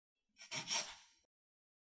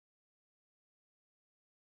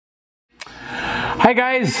Hi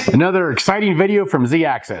guys, another exciting video from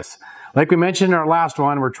Z-Axis. Like we mentioned in our last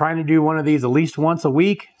one, we're trying to do one of these at least once a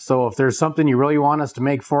week. So if there's something you really want us to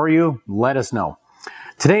make for you, let us know.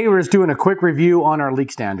 Today we're just doing a quick review on our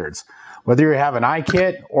leak standards. Whether you have an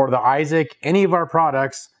iKit or the Isaac, any of our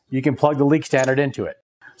products, you can plug the leak standard into it.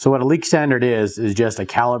 So what a leak standard is just a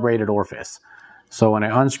calibrated orifice. So when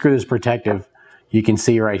I unscrew this protective, you can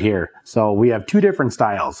see right here. So we have two different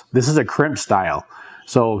styles. This is a crimp style.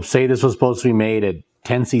 So say this was supposed to be made at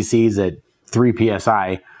 10 cc's at 3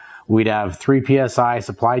 psi, we'd have 3 psi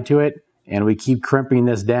supplied to it, and we keep crimping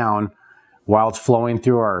this down while it's flowing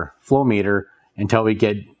through our flow meter until we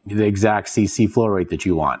get the exact cc flow rate that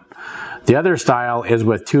you want. The other style is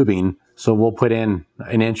with tubing, so we'll put in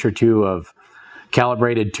an inch or two of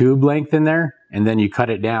calibrated tube length in there, and then you cut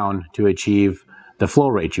it down to achieve the flow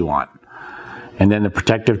rate you want. And then the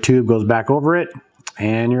protective tube goes back over it,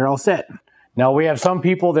 and you're all set. Now we have some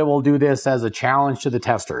people that will do this as a challenge to the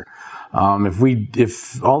tester.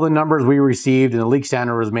 If all the numbers we received and the leak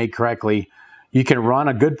standard was made correctly, you can run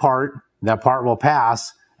a good part, that part will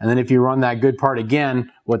pass, and then if you run that good part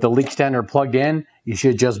again with the leak standard plugged in, you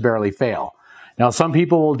should just barely fail. Now some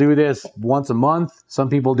people will do this once a month, some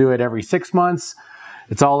people do it every 6 months.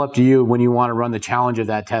 It's all up to you when you want to run the challenge of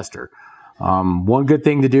that tester. One good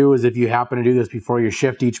thing to do is if you happen to do this before your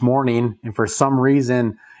shift each morning and for some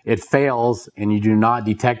reason it fails and you do not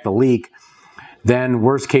detect the leak, then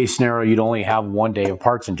worst case scenario, you'd only have 1 day of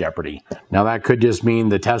parts in jeopardy. Now that could just mean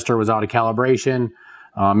the tester was out of calibration,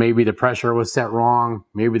 maybe the pressure was set wrong,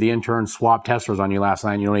 maybe the intern swapped testers on you last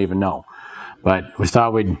night and you don't even know. But we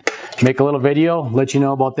thought we'd make a little video, let you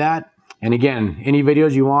know about that. And again, any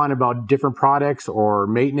videos you want about different products or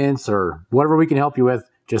maintenance or whatever we can help you with,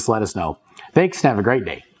 just let us know. Thanks and have a great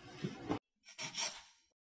day.